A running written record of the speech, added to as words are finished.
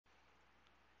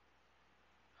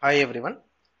Hi everyone.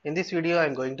 In this video I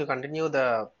am going to continue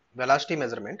the velocity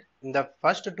measurement. In the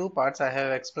first two parts I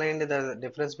have explained the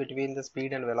difference between the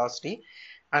speed and velocity,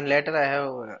 and later I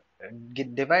have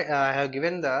I have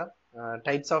given the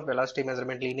types of velocity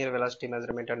measurement: linear velocity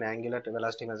measurement and angular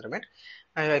velocity measurement.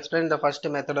 I have explained the first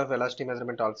method of velocity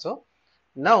measurement also.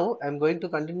 Now I am going to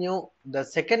continue the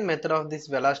second method of this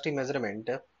velocity measurement,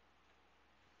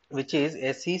 which is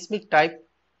a seismic type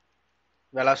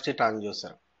velocity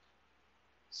transducer.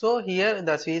 So here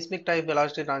the seismic type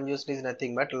velocity transducer is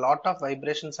nothing but lot of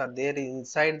vibrations are there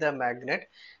inside the magnet.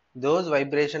 Those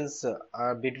vibrations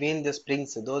are between the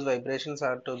springs. Those vibrations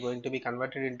are going to be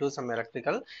converted into some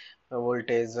electrical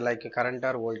voltage, like current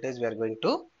or voltage we are going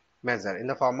to measure in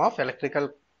the form of electrical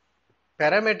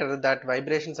parameter. That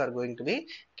vibrations are going to be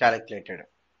calculated.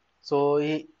 So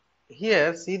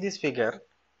here see this figure.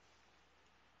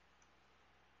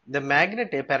 The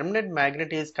magnet, a permanent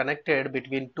magnet, is connected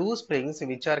between two springs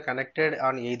which are connected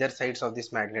on either sides of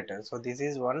this magnet. So this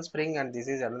is one spring and this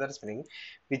is another spring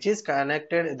which is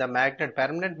connected. The magnet,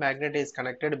 permanent magnet, is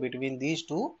connected between these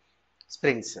two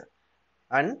springs,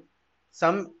 and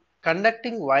some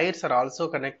conducting wires are also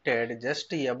connected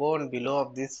just above and below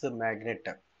of this magnet,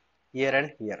 here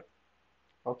and here.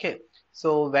 Okay,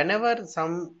 so whenever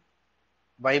some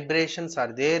vibrations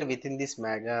are there within this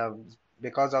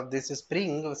because of this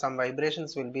spring, some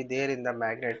vibrations will be there in the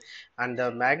magnet, and the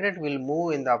magnet will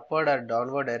move in the upward or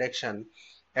downward direction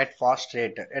at fast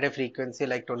rate, at a frequency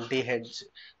like 20 Hz,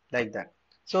 like that.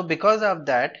 So because of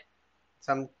that,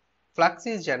 some flux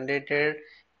is generated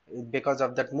because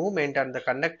of that movement, and the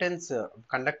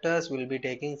conductors will be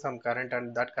taking some current,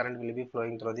 and that current will be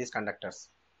flowing through these conductors.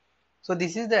 So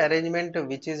this is the arrangement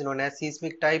which is known as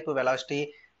seismic type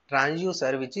velocity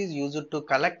transducer, which is used to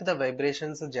collect the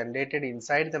vibrations generated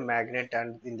inside the magnet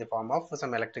and in the form of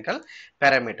some electrical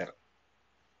parameter.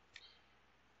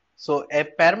 So a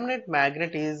permanent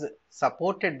magnet is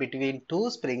supported between two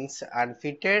springs and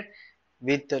fitted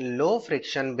with low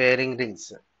friction bearing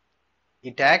rings.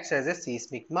 It acts as a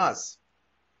seismic mass.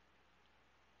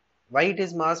 Why it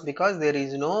is mass? Because there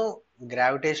is no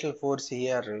gravitational force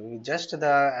here, just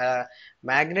the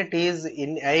magnet is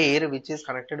in air which is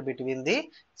connected between the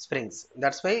springs.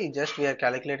 That's why just we are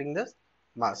calculating the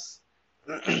mass.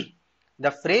 The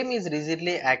frame is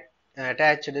rigidly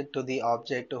attached to the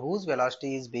object whose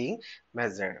velocity is being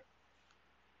measured.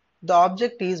 The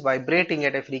object is vibrating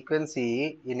at a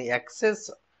frequency in excess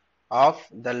of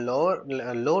the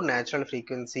low natural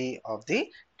frequency of the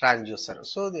transducer.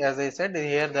 So as I said,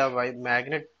 here the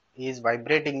magnet is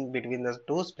vibrating between the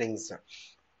two springs.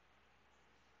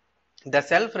 The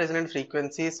self-resonant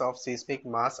frequencies of seismic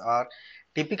mass are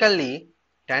typically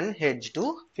 10 Hz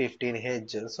to 15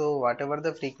 Hz. So whatever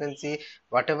the frequency,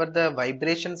 whatever the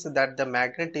vibrations that the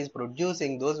magnet is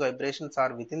producing, those vibrations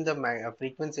are within the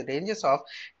frequency ranges of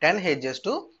 10 Hz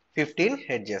to 15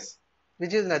 Hz,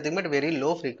 which is nothing but very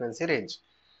low frequency range.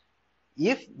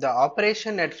 If the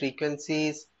operation at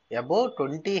frequencies above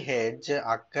 20 Hz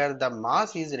occur, the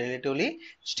mass is relatively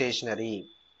stationary.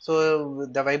 So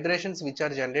the vibrations which are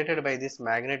generated by this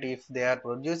magnet, if they are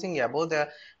producing above the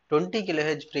 20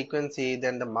 kHz frequency,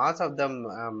 then the mass of the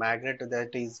magnet that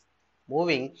is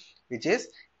moving, which is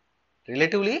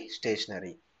relatively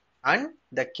stationary. And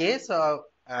the case of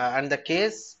and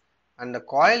the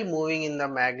coil moving in the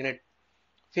magnetic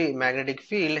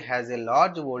field has a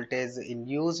large voltage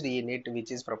induced in it,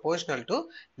 which is proportional to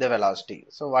the velocity.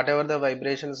 So whatever the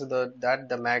vibrations that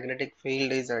the magnetic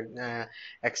field is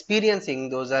experiencing,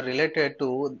 those are related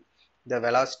to the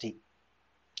velocity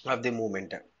of the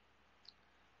movement.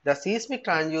 The seismic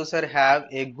transducer have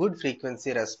a good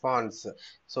frequency response.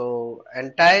 So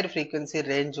entire frequency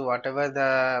range, whatever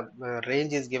the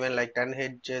range is given, like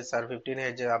 10 Hz or 15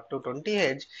 Hz up to 20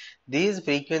 Hz, these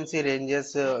frequency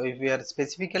ranges, if we are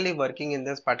specifically working in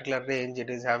this particular range, it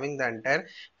is having the entire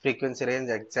frequency range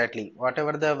exactly.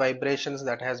 Whatever the vibrations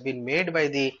that has been made by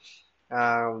the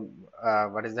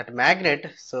what is that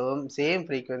magnet, so same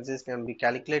frequencies can be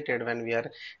calculated when we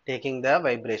are taking the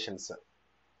vibrations.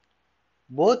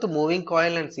 Both moving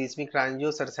coil and seismic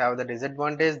transducers have the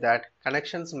disadvantage that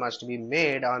connections must be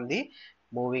made on the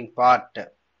moving part.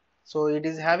 So it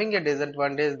is having a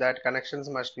disadvantage that connections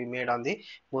must be made on the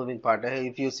moving part.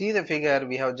 If you see the figure,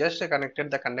 we have just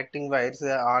connected the conducting wires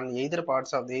on either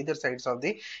parts of the either sides of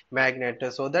the magnet,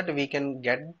 so that we can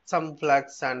get some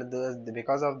flux, and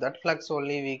because of that flux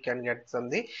only we can get some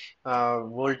the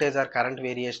voltage or current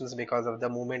variations because of the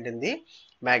movement in the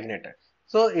magnet.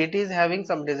 So it is having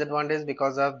some disadvantage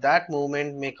because of that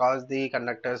movement may cause the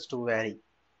conductors to vary.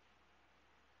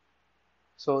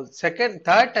 So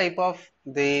third type of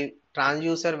the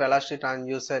transducer velocity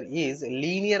transducer is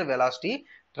linear velocity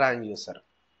transducer.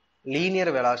 Linear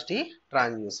velocity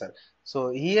transducer. So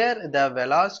here the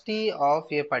velocity of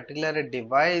a particular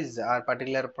device or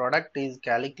particular product is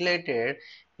calculated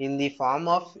in the form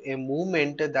of a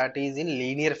movement that is in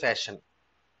linear fashion.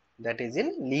 That is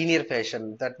in linear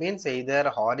fashion. That means either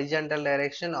horizontal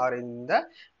direction or in the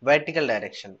vertical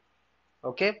direction.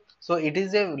 Okay, so it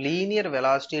is a linear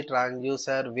velocity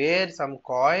transducer where some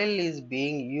coil is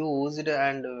being used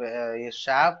and a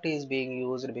shaft is being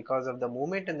used. Because of the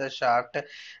movement in the shaft,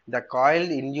 the coil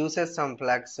induces some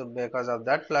flux. Because of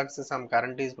that flux, some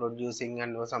current is producing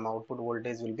and some output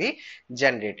voltage will be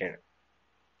generated.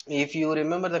 If you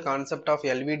remember the concept of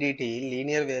LVDT,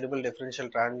 linear variable differential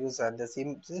transducer, the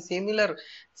similar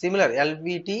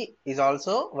LVT is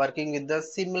also working with the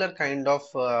similar kind of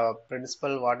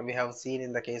principle what we have seen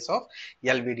in the case of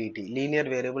LVDT, linear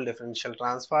variable differential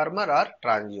transformer or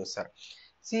transducer.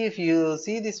 See, if you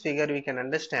see this figure, we can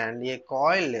understand a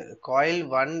coil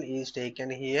 1 is taken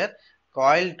here,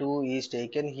 coil 2 is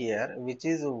taken here, which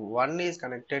is one is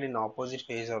connected in opposite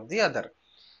phase of the other.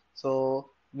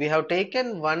 So we have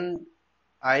taken one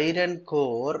iron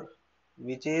core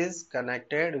which is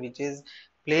connected, which is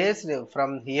placed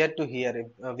from here to here,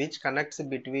 which connects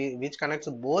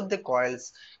both the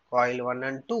coils, coil 1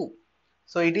 and 2.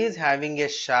 So it is having a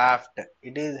shaft.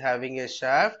 It is having a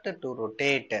shaft to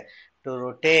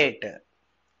rotate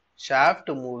shaft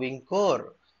moving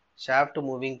core. Shaft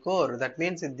moving core. That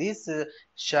means this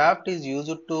shaft is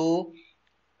used to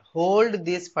hold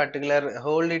this particular,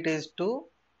 hold it is to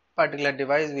particular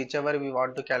device whichever we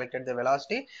want to calculate the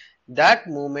velocity. That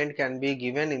movement can be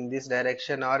given in this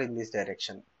direction or in this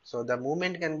direction. So the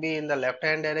movement can be in the left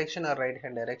hand direction or right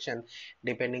hand direction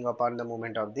depending upon the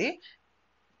movement of the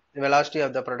velocity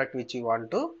of the product which you want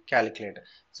to calculate.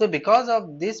 So because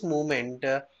of this movement,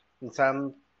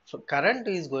 some current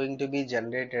is going to be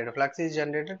generated, flux is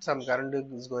generated, some current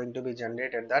is going to be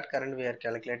generated. That current we are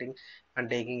calculating and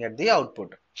taking at the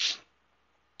output.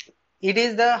 It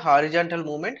is the horizontal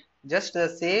movement, just the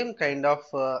same kind of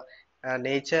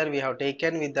nature we have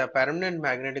taken with the permanent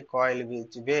magnetic coil,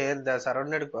 which where the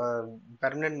surrounded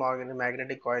permanent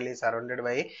magnetic coil is surrounded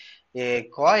by a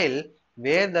coil,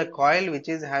 where the coil which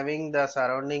is having the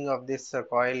surrounding of this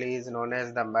coil is known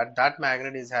as that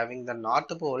magnet is having the north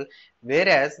pole,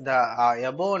 whereas the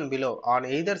above and below on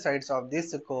either sides of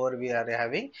this core we are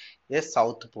having a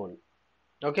south pole.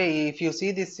 Okay, if you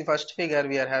see this first figure,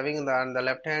 we are having on the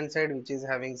left hand side which is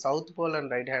having south pole and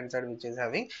right hand side which is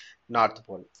having north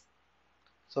pole.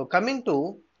 So coming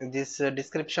to this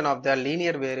description of the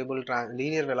linear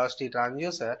velocity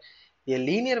transducer, a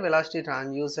linear velocity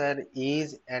transducer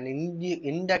is an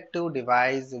inductive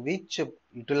device which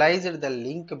utilizes the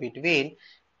link between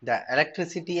the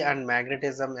electricity and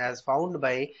magnetism as found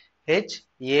by H.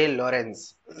 A.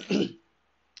 Lorentz.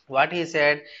 What he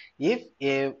said, if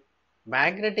a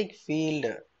magnetic field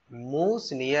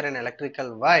moves near an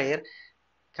electrical wire,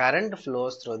 current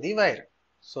flows through the wire.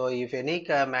 So if any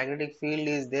magnetic field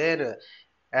is there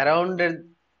around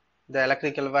the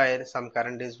electrical wire, some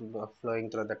current is flowing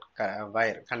through that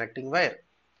wire, connecting wire.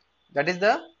 That is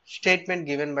the statement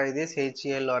given by this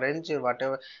HCl orange.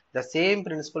 Whatever the same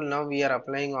principle now we are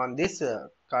applying on this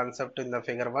concept in the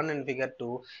figure 1 and figure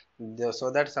 2,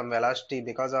 so that some velocity,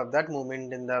 because of that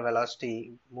movement in the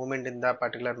velocity, movement in the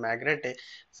particular magnet,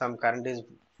 some current is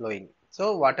flowing.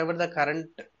 So whatever the current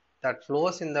that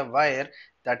flows in the wire,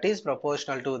 that is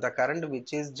proportional to the current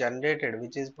which is generated,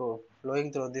 which is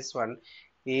flowing through this one,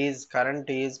 is current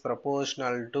is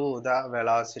proportional to the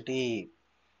velocity.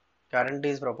 Current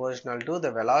is proportional to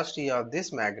the velocity of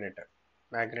this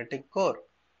magnetic core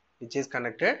which is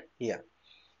connected here.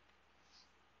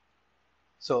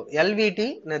 So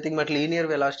LVT, nothing but linear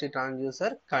velocity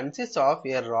transducer, consists of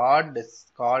a rod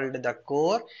called the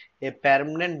core, a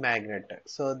permanent magnet.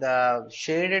 So the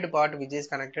shaded part which is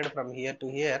connected from here to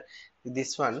here,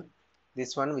 this one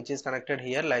which is connected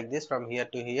here like this from here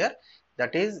to here,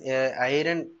 that is a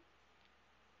iron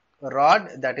rod,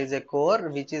 that is a core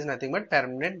which is nothing but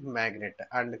permanent magnet,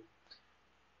 and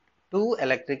two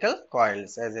electrical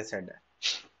coils as I said.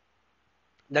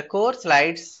 The core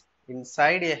slides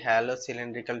inside a hollow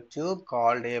cylindrical tube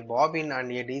called a bobbin,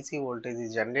 and a DC voltage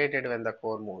is generated when the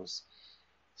core moves.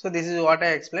 So this is what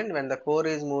I explained, when the core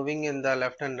is moving in the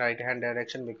left and right hand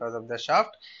direction because of the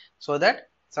shaft, so that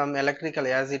some electrical,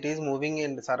 as it is moving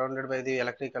in surrounded by the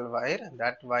electrical wire,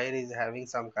 that wire is having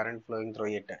some current flowing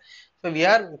through it. So we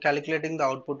are calculating the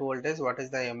output voltage, what is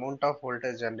the amount of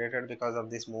voltage generated because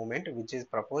of this movement, which is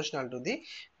proportional to the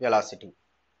velocity.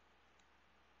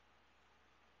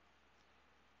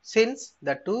 since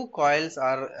the two coils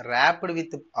are wrapped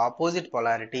with opposite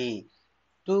polarity.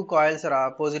 Two coils are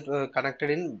opposite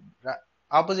connected in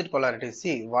opposite polarity.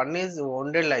 See, one is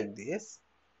wounded like this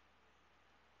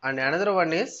and another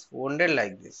one is wounded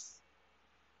like this.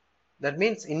 That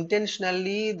means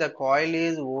intentionally the coil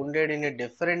is wounded in a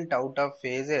different out of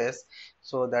phases.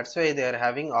 So that's why they are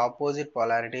having opposite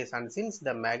polarities. And since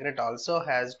the magnet also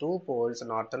has two poles,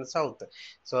 north and south,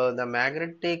 so the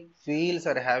magnetic fields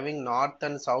are having north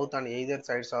and south on either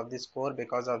sides of this core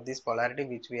because of this polarity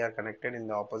which we are connected in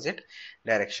the opposite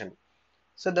direction.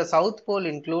 So the south pole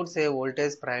includes a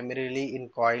voltage primarily in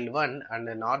coil 1 and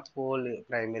the north pole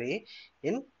primary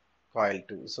in coil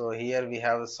 2. So here we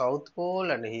have south pole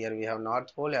and here we have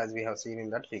north pole as we have seen in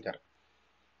that figure.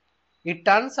 It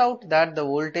turns out that the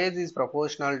voltage is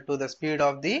proportional to the speed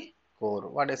of the core,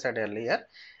 what I said earlier.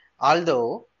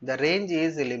 Although the range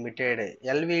is limited,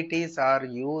 LVTs are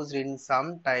used in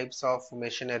some types of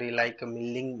machinery like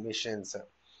milling machines.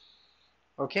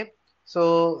 Okay,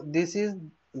 so this is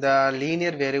the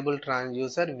linear variable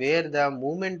transducer where the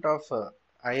movement of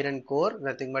iron core,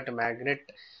 nothing but a magnet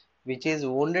which is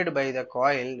wounded by the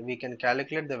coil, we can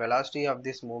calculate the velocity of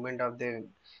this movement of the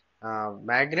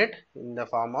magnet in the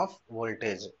form of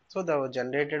voltage. So the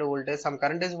generated voltage, some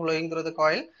current is flowing through the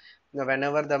coil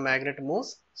whenever the magnet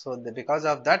moves. So because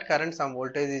of that current, some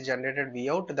voltage is generated V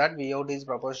out. That V out is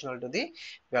proportional to the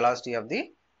velocity of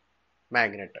the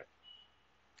magnet.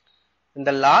 And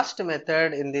the last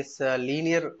method in this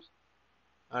linear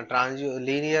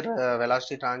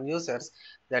velocity transducers,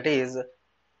 that is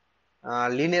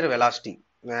linear velocity.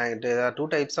 There are two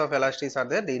types of velocities are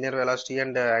there, linear velocity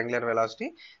and angular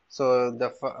velocity. So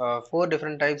the four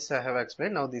different types I have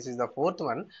explained. Now this is the fourth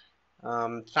one.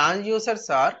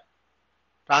 Transducers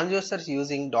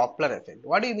using Doppler effect.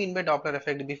 What do you mean by Doppler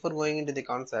effect? Before going into the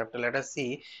concept, let us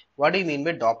see what do you mean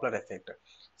by Doppler effect.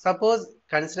 Suppose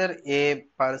consider a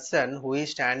person who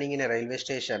is standing in a railway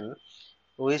station,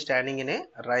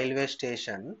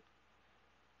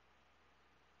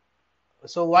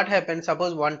 So what happens?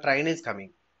 Suppose one train is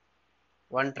coming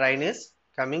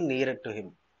nearer to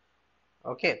him.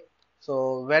 Okay,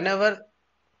 so whenever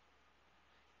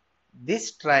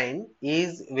this train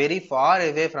is very far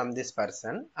away from this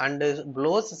person and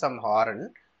blows some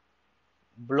horn,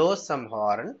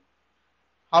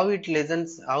 how it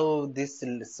listens, how this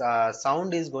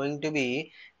sound is going to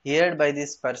be heard by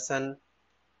this person.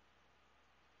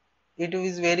 It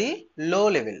is very low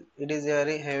level. It is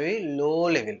very heavy, low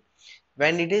level.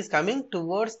 When it is coming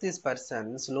towards this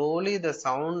person, slowly the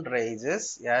sound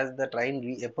rises as the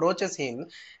train approaches him.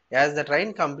 As the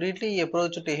train completely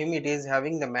approaches to him, it is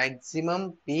having the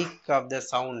maximum peak of the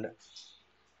sound.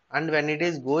 And when it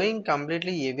is going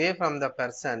completely away from the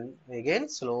person, again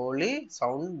slowly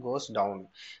sound goes down.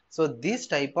 So this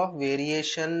type of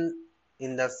variation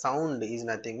in the sound is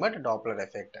nothing but Doppler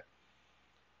effect.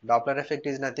 Doppler effect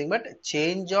is nothing but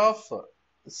change of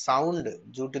sound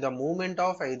due to the movement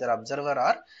of either observer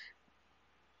or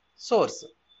source.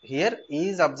 Here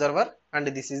is observer and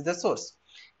this is the source.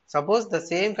 Suppose the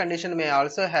same condition may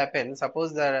also happen.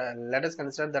 Suppose let us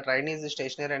consider the train is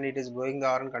stationary and it is going the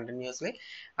horn continuously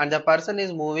and the person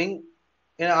is moving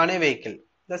on a vehicle.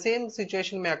 The same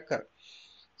situation may occur.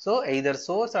 So either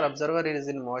source or observer is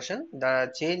in motion.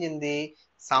 The change in the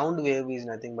sound wave is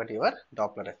nothing but your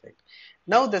Doppler effect.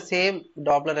 Now the same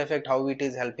Doppler effect, how it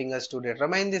is helping us to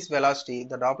determine this velocity.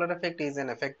 The Doppler effect is an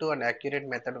effective and accurate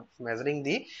method of measuring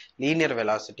the linear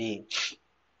velocity.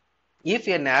 If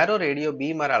a narrow radio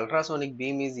beam or ultrasonic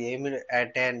beam is aimed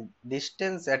at a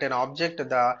distance at an object,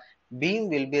 the beam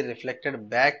will be reflected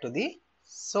back to the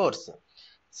source.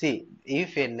 See,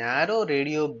 if a narrow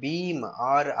radio beam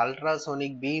or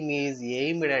ultrasonic beam is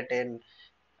aimed at an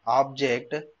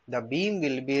object, the beam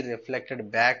will be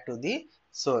reflected back to the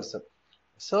source.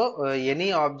 So,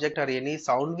 any object or any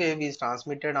sound wave is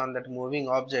transmitted on that moving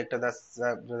object,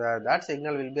 that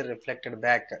signal will be reflected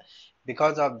back.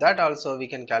 Because of that also we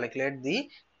can calculate the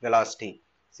velocity.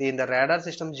 See, in the radar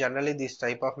system, generally this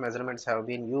type of measurements have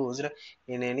been used.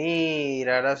 In any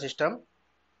radar systems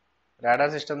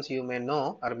you may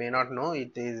know or may not know,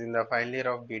 it is in the final year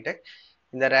of BTech.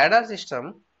 In the radar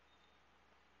system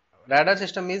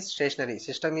is stationary.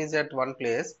 System is at one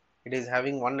place. It is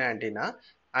having one antenna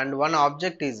and one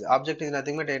object is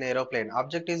nothing but an aeroplane.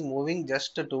 Object is moving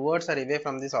just towards or away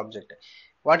from this object.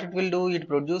 What it will do? It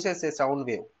produces a sound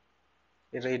wave.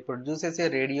 It produces a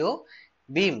radio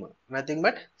beam, nothing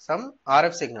but some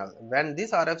RF signal. When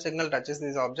this RF signal touches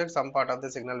this object, some part of the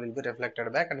signal will be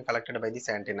reflected back and collected by this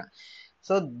antenna.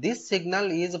 So this signal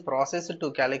is processed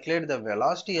to calculate the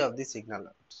velocity of the signal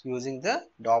using the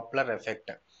Doppler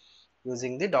effect.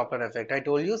 using the Doppler effect. I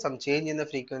told you some change in the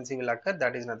frequency will occur,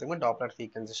 that is nothing but Doppler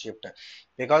frequency shift.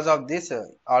 Because of this,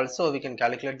 also we can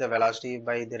calculate the velocity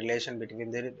by the relation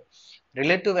between the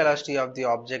relative velocity of the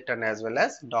object and as well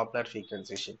as Doppler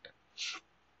frequency shift.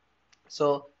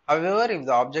 So, however, if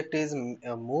the object is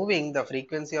moving, the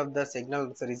frequency of the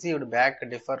signal received back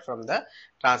differ from the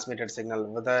transmitted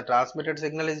signal. The transmitted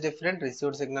signal is different,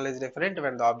 received signal is different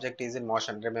when the object is in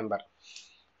motion. Remember,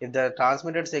 if the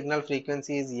transmitted signal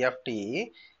frequency is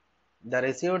ft, the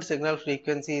received signal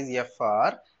frequency is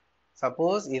fr.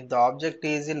 Suppose if the object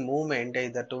is in movement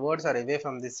either towards or away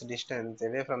from this distance,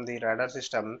 away from the radar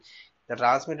system, the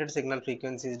transmitted signal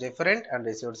frequency is different and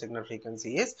received signal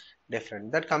frequency is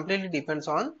different. That completely depends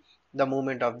on the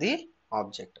movement of the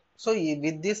object. So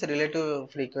with this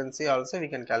relative frequency also we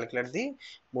can calculate the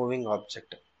moving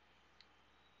object.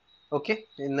 Okay,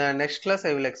 in the next class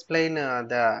I will explain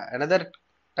the another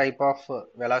type of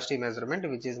velocity measurement,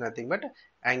 which is nothing but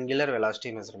angular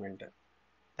velocity measurement.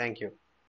 Thank you.